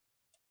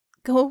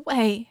 "Go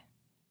away,"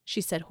 she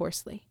said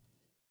hoarsely.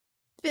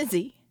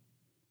 "Busy."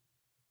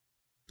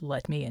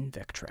 "Let me in,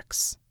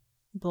 Victrix,"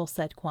 Bull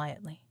said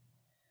quietly.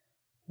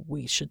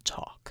 "We should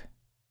talk."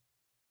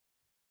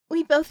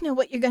 "We both know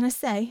what you're going to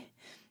say.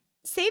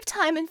 Save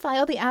time and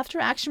file the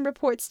after-action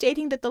report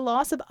stating that the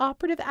loss of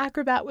Operative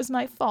Acrobat was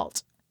my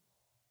fault."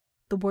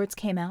 The words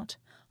came out,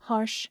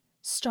 harsh,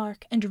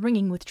 stark, and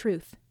ringing with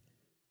truth.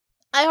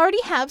 "I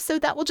already have, so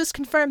that will just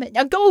confirm it.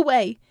 Now go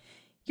away.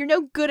 You're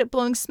no good at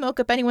blowing smoke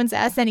up anyone's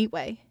ass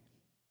anyway."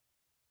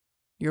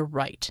 "You're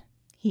right,"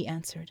 he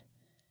answered.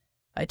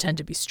 "I tend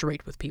to be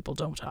straight with people,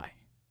 don't I?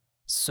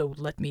 So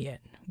let me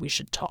in. We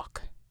should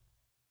talk."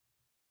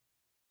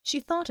 She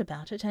thought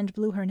about it and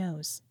blew her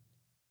nose.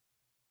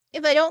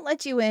 "If I don't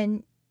let you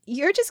in,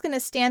 you're just going to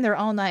stand there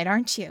all night,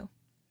 aren't you?"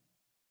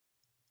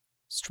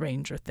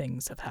 "Stranger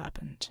things have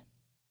happened."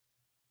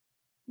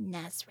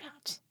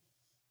 Nazrout.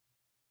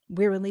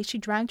 Wearily, she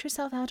dragged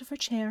herself out of her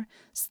chair,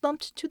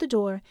 slumped to the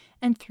door,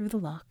 and through the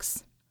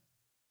locks.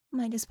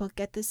 Might as well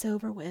get this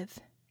over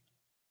with.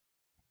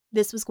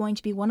 This was going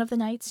to be one of the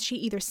nights she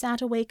either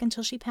sat awake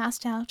until she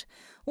passed out,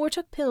 or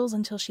took pills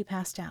until she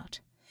passed out.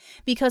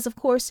 Because, of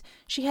course,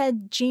 she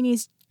had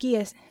Jeannie's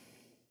Gaius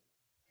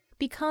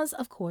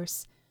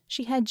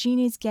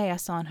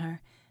on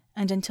her,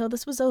 and until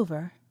this was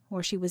over,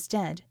 or she was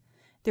dead,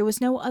 there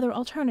was no other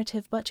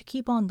alternative but to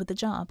keep on with the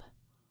job.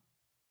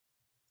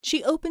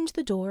 She opened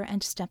the door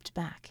and stepped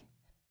back.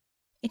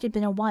 It had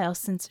been a while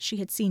since she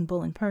had seen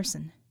Bull in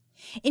person.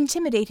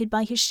 Intimidated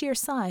by his sheer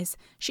size,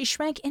 she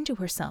shrank into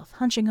herself,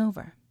 hunching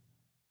over.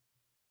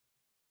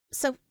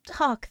 "So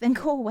talk, then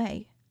go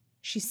away,"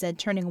 she said,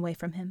 turning away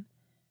from him.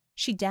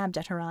 She dabbed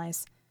at her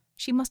eyes.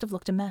 She must have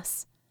looked a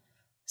mess.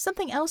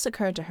 Something else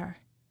occurred to her.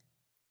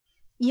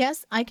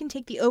 "Yes, I can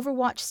take the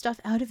Overwatch stuff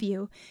out of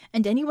you,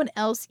 and anyone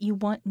else you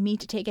want me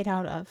to take it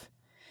out of.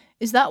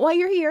 Is that why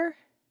you're here?"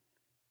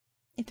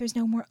 "If there's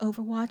no more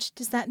Overwatch,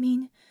 does that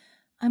mean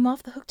I'm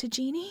off the hook to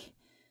Jeannie?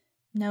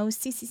 No,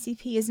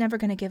 CCCP is never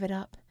going to give it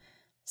up.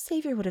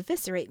 Savior would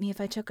eviscerate me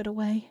if I took it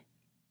away."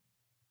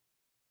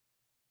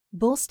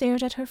 Bull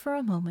stared at her for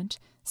a moment,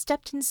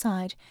 stepped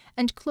inside,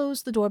 and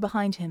closed the door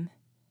behind him.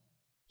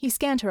 He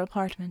scanned her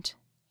apartment.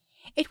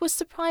 It was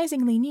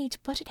surprisingly neat,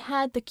 but it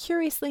had the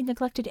curiously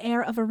neglected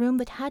air of a room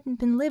that hadn't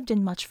been lived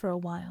in much for a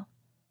while.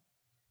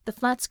 The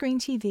flat-screen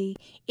TV,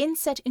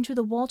 inset into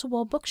the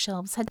wall-to-wall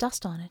bookshelves, had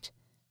dust on it.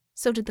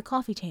 So did the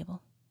coffee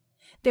table.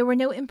 There were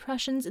no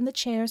impressions in the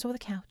chairs or the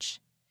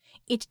couch.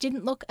 It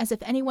didn't look as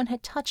if anyone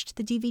had touched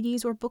the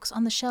DVDs or books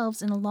on the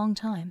shelves in a long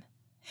time.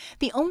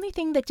 The only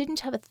thing that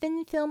didn't have a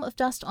thin film of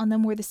dust on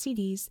them were the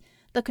CDs,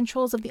 the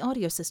controls of the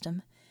audio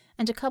system,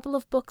 and a couple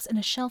of books and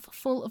a shelf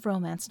full of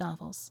romance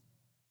novels.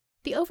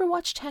 The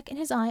Overwatch tech in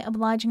his eye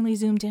obligingly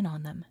zoomed in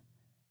on them.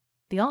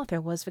 The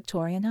author was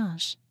Victoria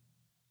Naj.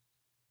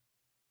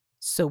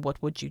 So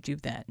what would you do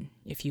then,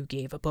 if you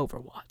gave up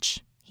Overwatch?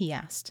 He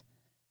asked.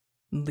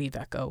 Leave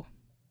Echo.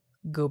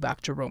 Go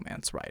back to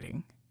romance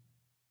writing.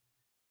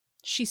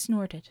 She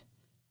snorted.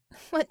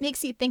 What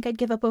makes you think I'd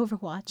give up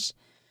Overwatch?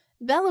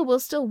 Bella will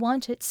still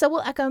want it, so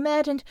will Echo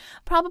Med, and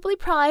probably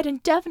Pride,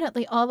 and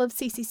definitely all of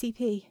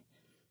CCCP.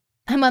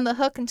 I'm on the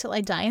hook until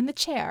I die in the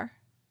chair,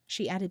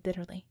 she added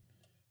bitterly.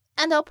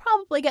 And I'll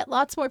probably get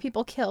lots more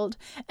people killed,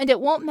 and it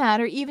won't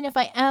matter even if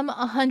I am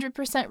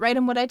 100% right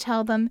in what I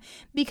tell them,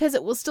 because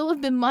it will still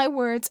have been my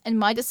words and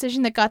my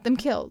decision that got them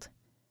killed.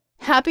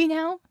 Happy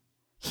now?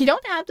 You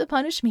don't have to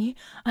punish me.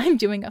 I'm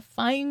doing a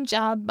fine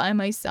job by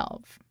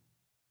myself.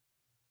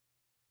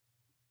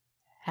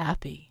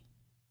 Happy,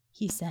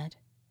 he said.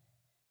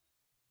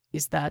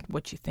 Is that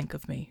what you think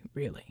of me,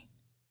 really?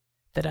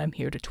 That I'm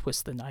here to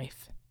twist the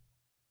knife?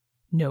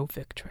 No,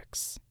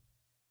 Victrix.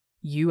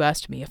 You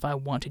asked me if I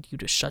wanted you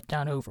to shut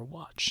down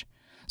Overwatch,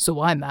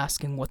 so I'm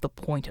asking what the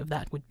point of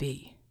that would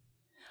be.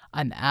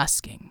 I'm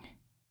asking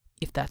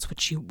if that's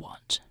what you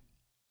want.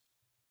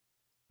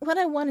 What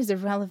I want is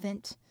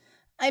irrelevant.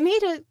 I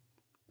made a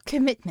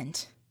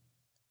commitment.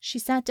 She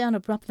sat down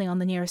abruptly on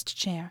the nearest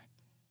chair.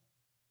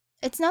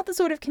 It's not the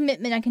sort of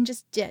commitment I can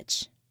just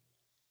ditch.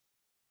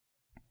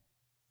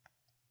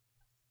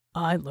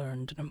 I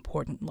learned an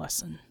important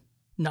lesson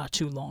not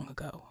too long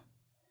ago.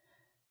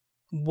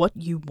 What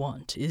you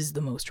want is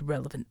the most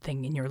relevant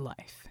thing in your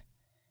life,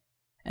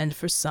 and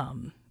for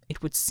some,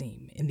 it would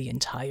seem, in the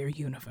entire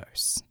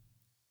universe.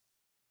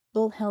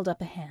 Bull held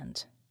up a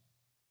hand.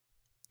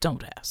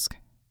 Don't ask.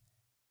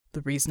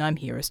 The reason I'm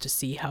here is to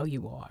see how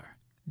you are,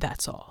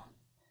 that's all.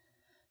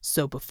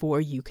 So before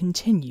you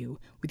continue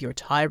with your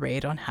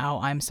tirade on how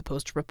I'm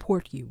supposed to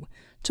report you,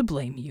 to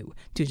blame you,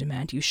 to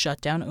demand you shut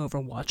down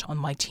Overwatch on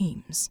my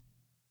teams,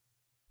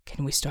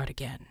 can we start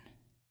again?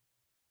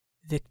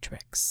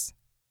 Victrix,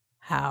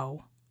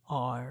 how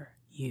are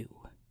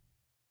you?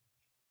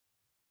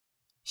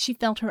 She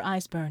felt her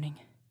eyes burning.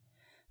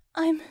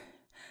 I'm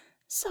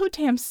so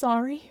damn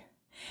sorry.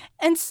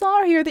 And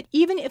sorrier that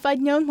even if I'd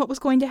known what was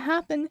going to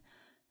happen,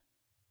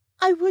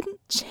 I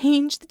wouldn't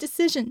change the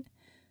decision.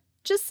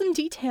 Just some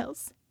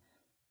details.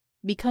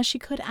 Because she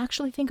could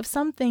actually think of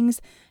some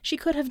things she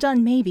could have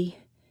done, maybe.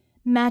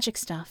 Magic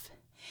stuff.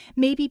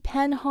 Maybe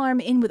pen Harm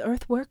in with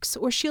Earthworks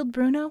or shield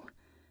Bruno.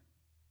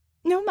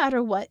 No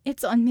matter what,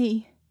 it's on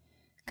me.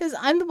 'Cause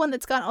I'm the one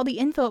that's got all the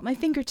info at my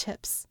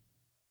fingertips.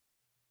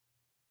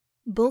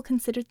 Bull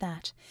considered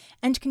that,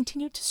 and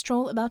continued to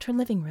stroll about her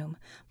living room,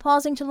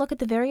 pausing to look at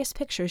the various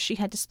pictures she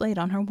had displayed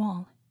on her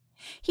wall.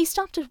 He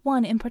stopped at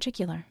one in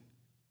particular.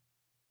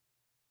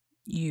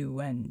 You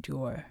and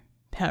your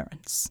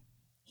parents?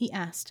 He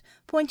asked,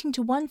 pointing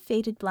to one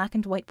faded black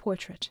and white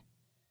portrait.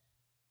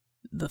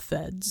 The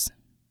feds?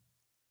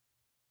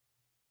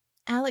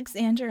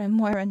 Alexander and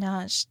Moira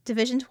Naj,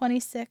 Division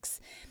 26,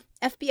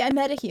 FBI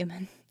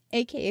Metahuman,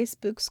 a.k.a.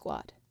 Spook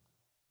Squad.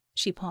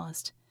 She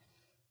paused.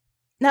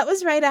 That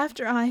was right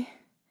after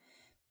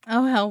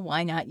Oh, hell,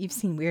 why not? You've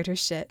seen weirder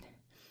shit.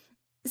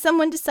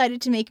 Someone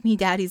decided to make me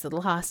Daddy's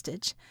little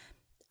hostage.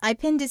 I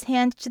pinned his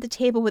hand to the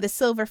table with a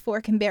silver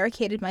fork and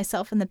barricaded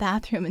myself in the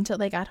bathroom until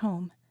they got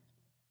home.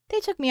 They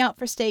took me out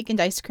for steak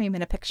and ice cream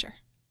and a picture.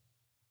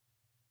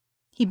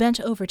 He bent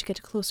over to get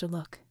a closer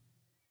look.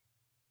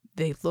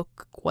 They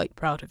look quite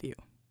proud of you.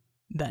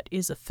 That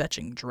is a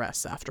fetching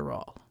dress, after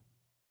all.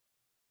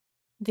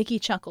 Vicky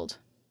chuckled.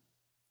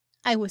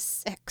 I was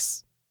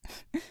 6.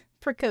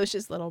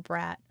 Precocious little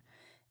brat.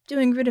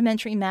 Doing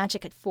rudimentary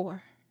magic at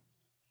 4.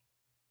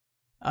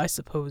 I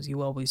suppose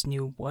you always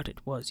knew what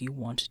it was you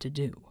wanted to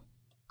do,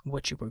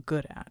 what you were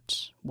good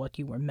at, what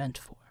you were meant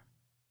for.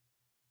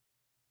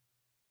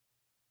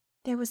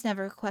 There was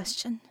never a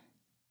question.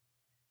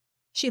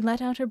 She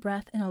let out her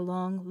breath in a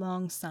long,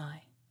 long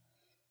sigh.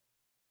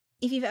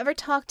 If you've ever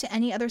talked to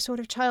any other sort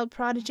of child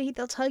prodigy,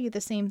 they'll tell you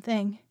the same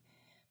thing.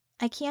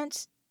 I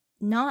can't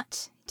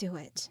not do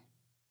it.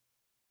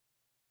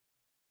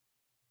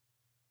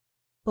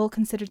 Bull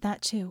considered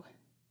that too.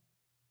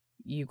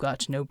 You got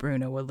to know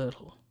Bruno a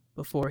little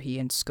before he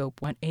and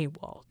Scope went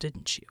AWOL,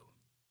 didn't you?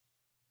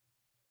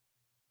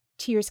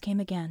 Tears came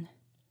again.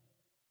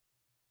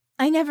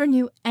 I never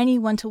knew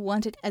anyone to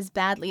want it as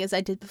badly as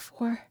I did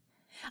before.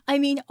 I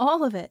mean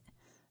all of it.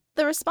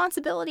 The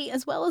responsibility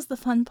as well as the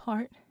fun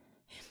part.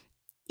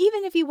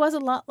 Even if he was a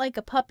lot like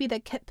a puppy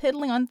that kept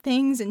piddling on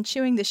things and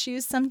chewing the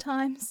shoes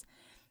sometimes.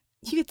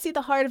 You could see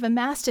the heart of a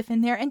mastiff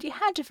in there, and you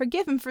had to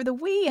forgive him for the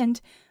wee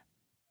and...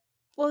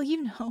 well,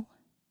 you know.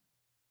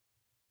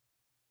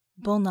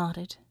 Bull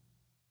nodded.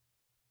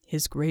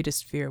 His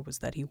greatest fear was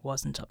that he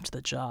wasn't up to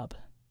the job,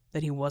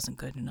 that he wasn't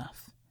good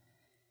enough.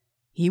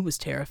 He was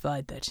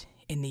terrified that,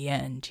 in the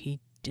end, he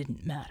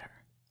didn't matter.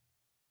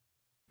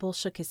 Bull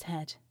shook his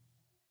head.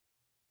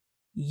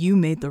 You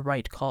made the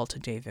right call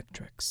today,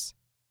 Victrix.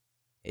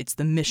 It's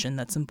the mission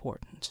that's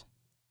important.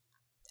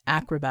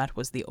 Acrobat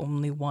was the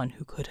only one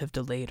who could have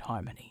delayed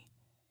Harmony.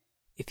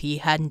 If he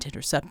hadn't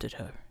intercepted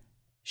her,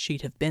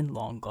 she'd have been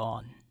long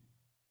gone.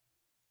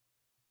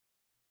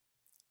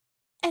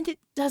 And it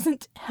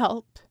doesn't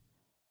help.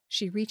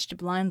 She reached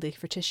blindly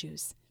for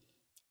tissues.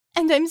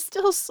 And I'm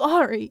still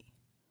sorry.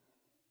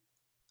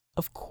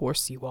 Of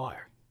course you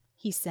are,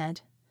 he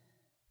said.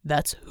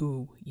 That's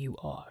who you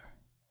are.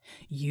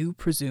 You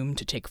presume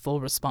to take full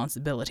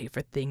responsibility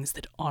for things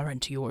that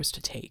aren't yours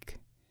to take.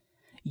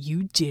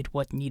 You did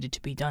what needed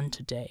to be done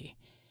today,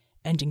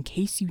 and in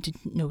case you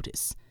didn't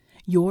notice,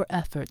 your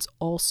efforts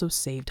also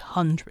saved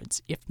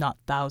hundreds, if not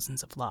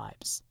thousands, of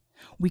lives.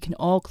 We can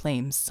all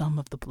claim some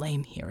of the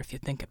blame here if you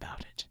think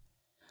about it.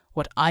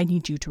 What I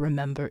need you to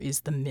remember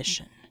is the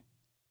mission.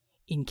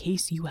 In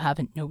case you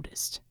haven't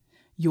noticed,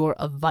 you're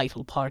a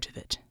vital part of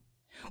it.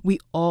 We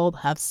all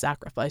have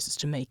sacrifices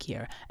to make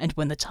here, and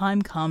when the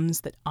time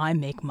comes that I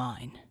make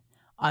mine,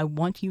 I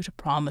want you to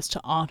promise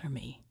to honor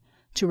me,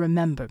 to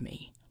remember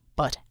me,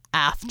 but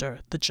after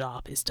the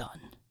job is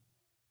done.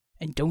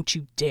 And don't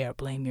you dare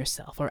blame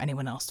yourself or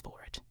anyone else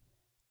for it.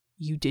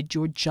 You did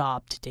your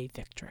job today,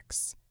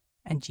 Victrix,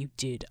 and you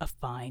did a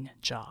fine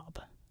job.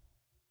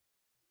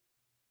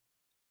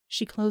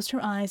 She closed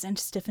her eyes and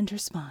stiffened her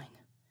spine.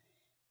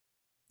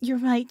 You're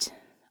right,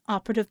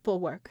 Operative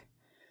Bulwark.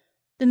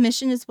 The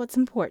mission is what's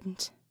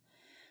important.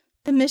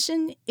 The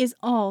mission is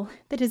all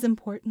that is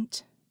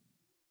important.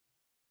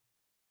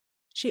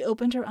 She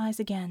opened her eyes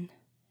again.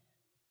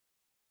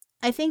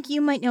 I think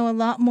you might know a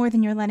lot more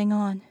than you're letting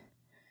on.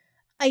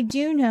 I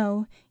do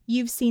know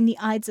you've seen the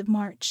Ides of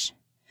March.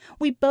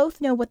 We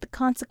both know what the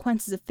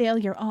consequences of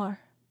failure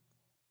are.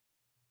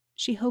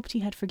 She hoped he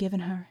had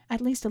forgiven her,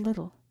 at least a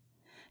little.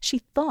 She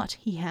thought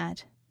he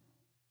had.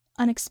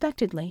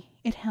 Unexpectedly,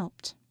 it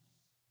helped.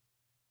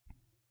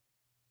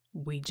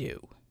 We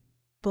do,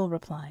 Bull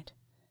replied.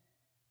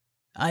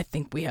 I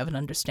think we have an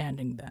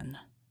understanding then.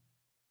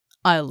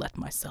 I'll let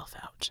myself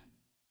out.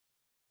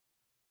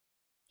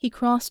 He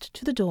crossed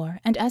to the door,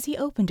 and as he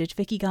opened it,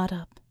 Vicky got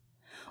up.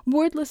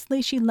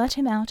 Wordlessly, she let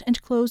him out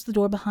and closed the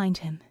door behind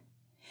him.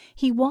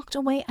 He walked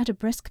away at a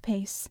brisk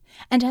pace,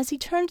 and as he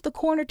turned the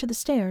corner to the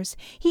stairs,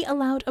 he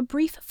allowed a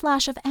brief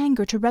flash of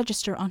anger to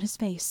register on his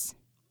face.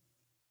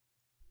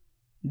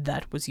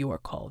 That was your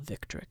call,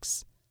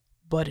 Victrix,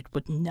 but it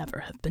would never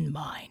have been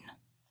mine,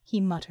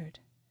 he muttered.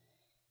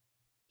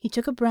 He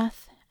took a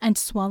breath and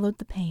swallowed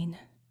the pain.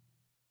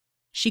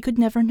 She could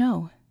never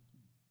know.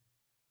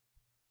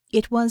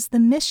 It was the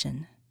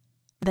mission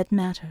that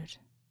mattered.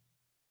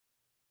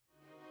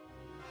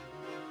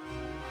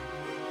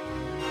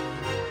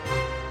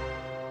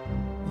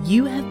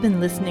 You have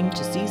been listening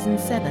to Season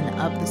 7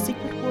 of the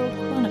Secret World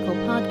Chronicle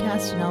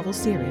podcast novel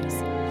series.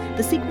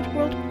 The Secret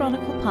World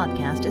Chronicle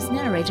podcast is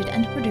narrated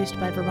and produced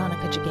by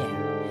Veronica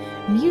Giguere.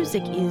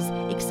 Music is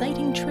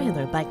Exciting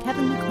Trailer by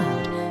Kevin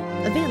MacLeod,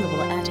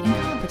 available at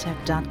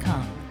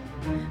incompetech.com.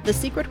 The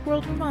Secret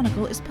World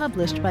Chronicle is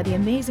published by the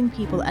amazing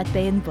people at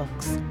Baen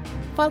Books.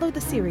 Follow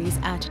the series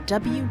at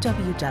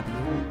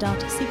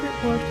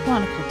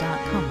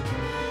www.secretworldchronicle.com.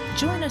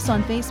 Join us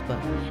on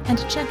Facebook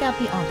and check out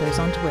the authors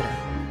on Twitter.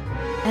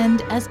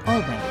 And as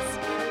always,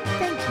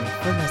 thank you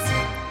for listening.